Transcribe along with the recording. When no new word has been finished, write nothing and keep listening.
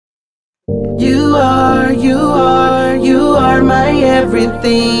You are my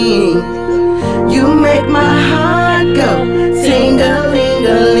everything. You make my heart go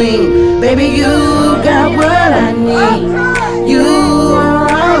ting-a-ling-a-ling. Baby, you got what I need. You are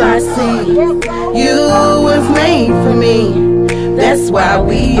all I see. You was made for me. That's why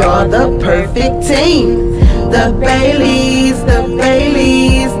we are the perfect team. The Baileys, the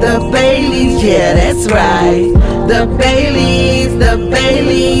Baileys, the Baileys, yeah, that's right. The Baileys, the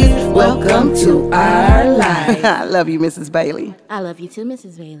Baileys, welcome to our life. I love you, Mrs. Bailey. I love you too,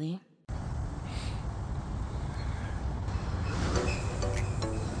 Mrs. Bailey.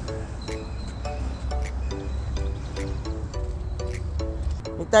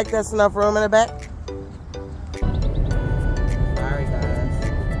 You think that's enough room in the back? Sorry, guys.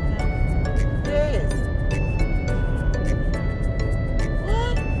 Yes.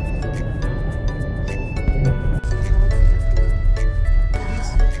 What?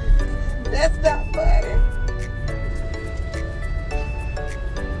 That's not funny.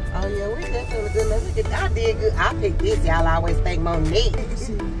 Oh yeah, we definitely good. I did good. I picked this. Y'all always think Monique.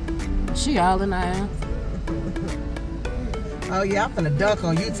 She all in there. Oh yeah, I'm finna dunk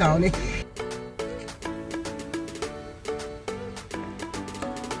on you, Tony.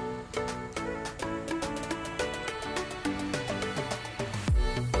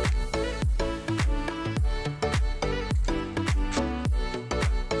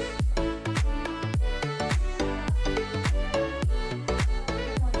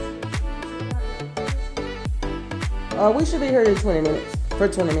 We should be here in 20 minutes. For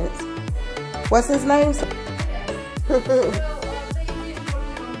 20 minutes. What's his name?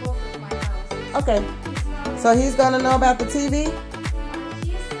 Okay. So he's gonna know about the TV?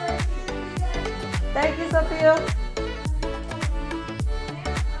 Thank you, Sophia.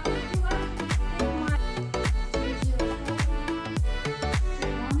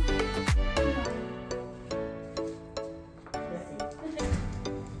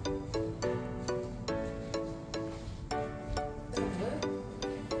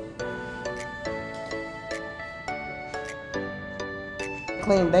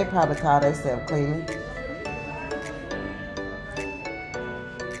 Clean, they probably call themselves cleaning.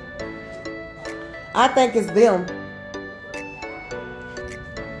 I think it's them.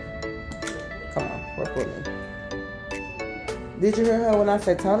 Come on, work with me. Did you hear her when I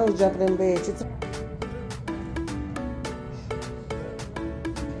said Tony was jumping in bed?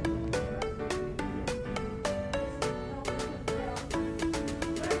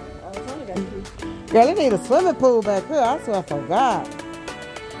 Girl, they need a swimming pool back here. I swear for God.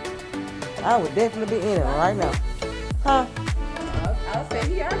 I would definitely be in it right now. Huh? I'll say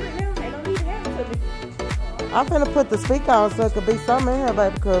he already them. They don't need to have it to me. I'm finna put the speaker on so it could be something in here,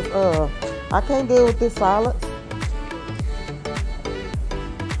 baby, because I can't deal with this silence.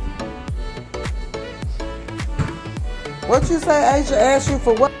 What you say, Asia asked you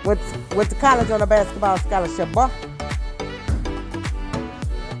for what? With the college on a basketball scholarship, boy?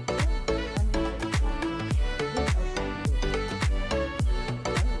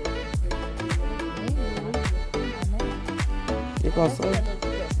 You gonna swim?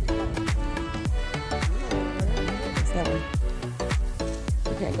 It's that way.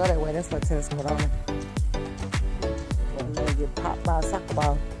 You can't go that way. That's what tennis court on. And then get popped by a soccer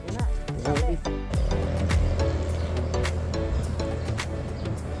ball.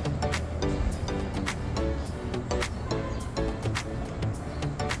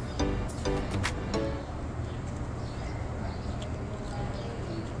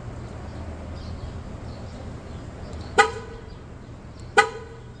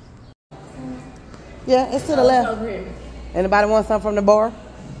 Yeah, it's to the left. Anybody want something from the bar?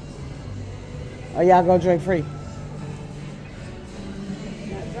 Or y'all gonna drink free?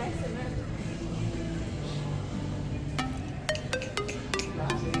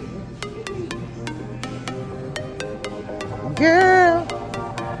 Girl,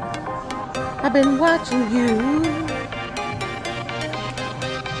 I've been watching you.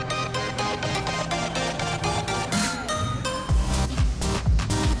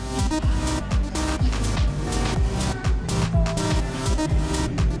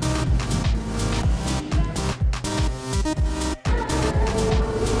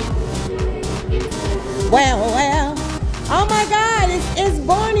 Well, oh my God, it's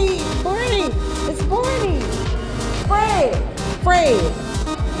Barney, it's Barney, Fred,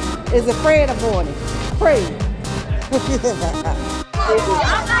 is it Fred or Barney? Fred.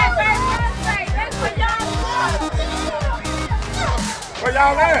 Where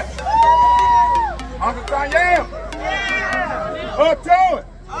y'all at? Uncle Danielle? Yeah. Up to it.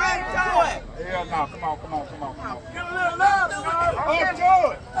 Hell no, come on. Give a little love, Up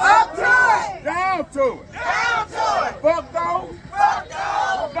to it. Up to it.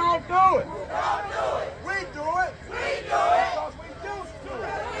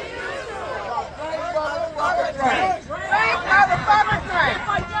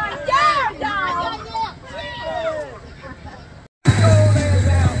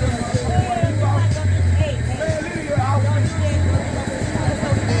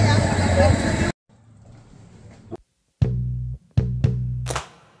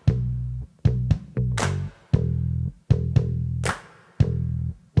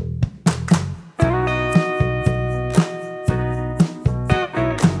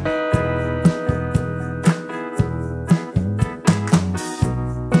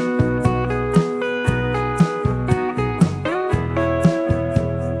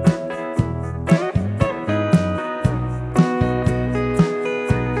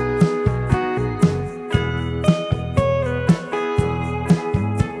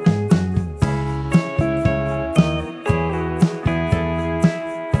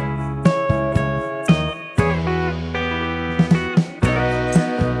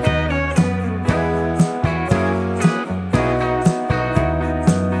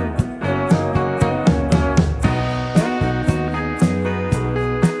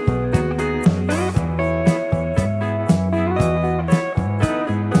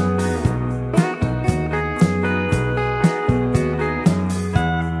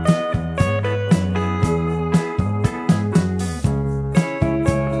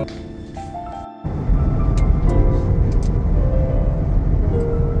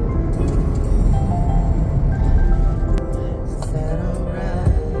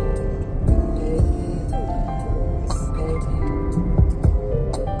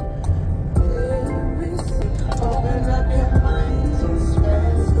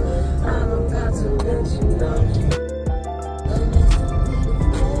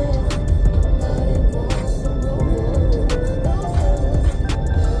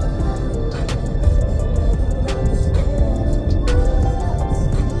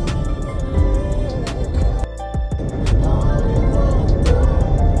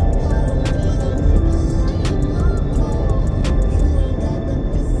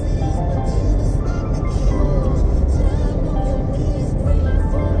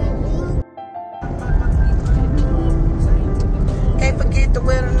 hit the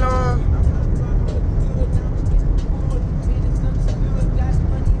wedding alarm.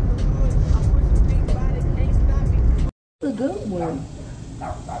 A good one.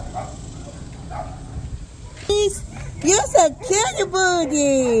 You're so cute,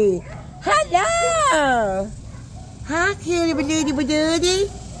 buddy. Hello. Hi, cutie badooty.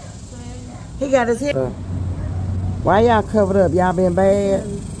 He got his head. Why y'all covered up? Y'all been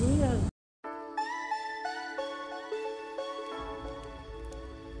bad?